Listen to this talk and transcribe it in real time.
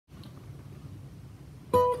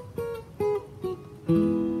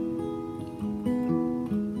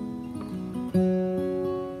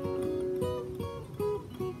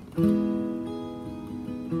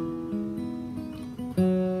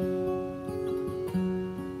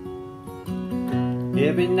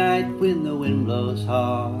Every night when the wind blows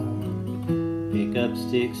hard, pick up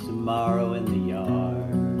sticks tomorrow in the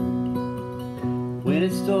yard. When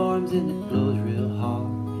it storms and it blows real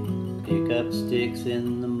hard, pick up sticks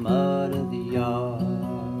in the mud of the yard.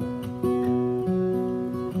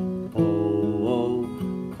 Oh, oh,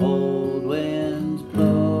 cold winds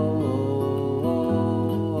blow,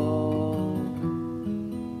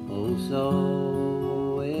 oh,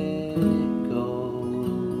 so it goes.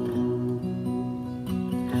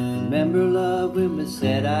 Remember, love, when we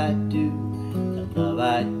said I do, the love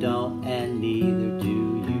I don't, and neither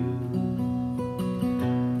do you.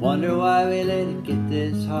 Wonder why we let it get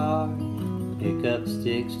this hard, pick up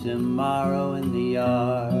sticks tomorrow in the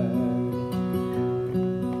yard.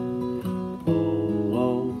 Oh,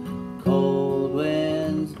 oh, cold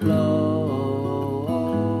winds blow,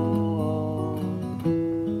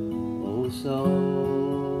 oh, so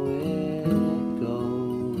it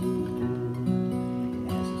goes.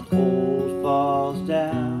 As the cold falls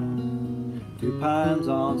down through pines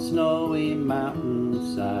on snowy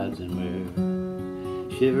mountainsides, and we're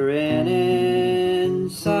shivering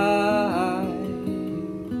inside.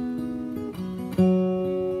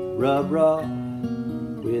 Rub, rub,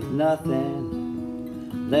 with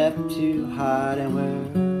nothing left to hide, and we're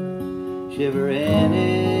shivering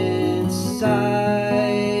inside.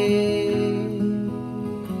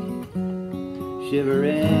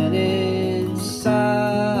 Shivering inside.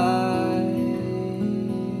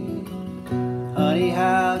 Honey,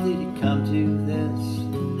 how did you come to this?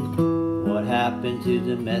 What happened to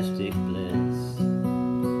domestic bliss?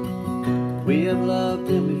 We have loved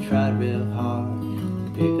and we've tried real hard,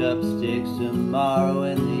 pick up sticks tomorrow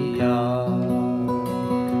in the yard.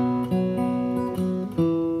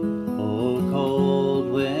 Oh,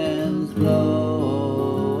 cold winds blow,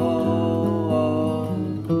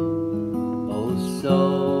 oh,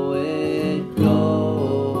 so it goes,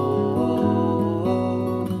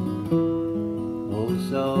 oh,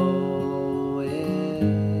 so it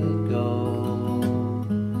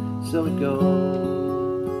goes.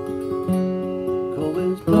 Cold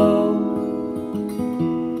winds blow.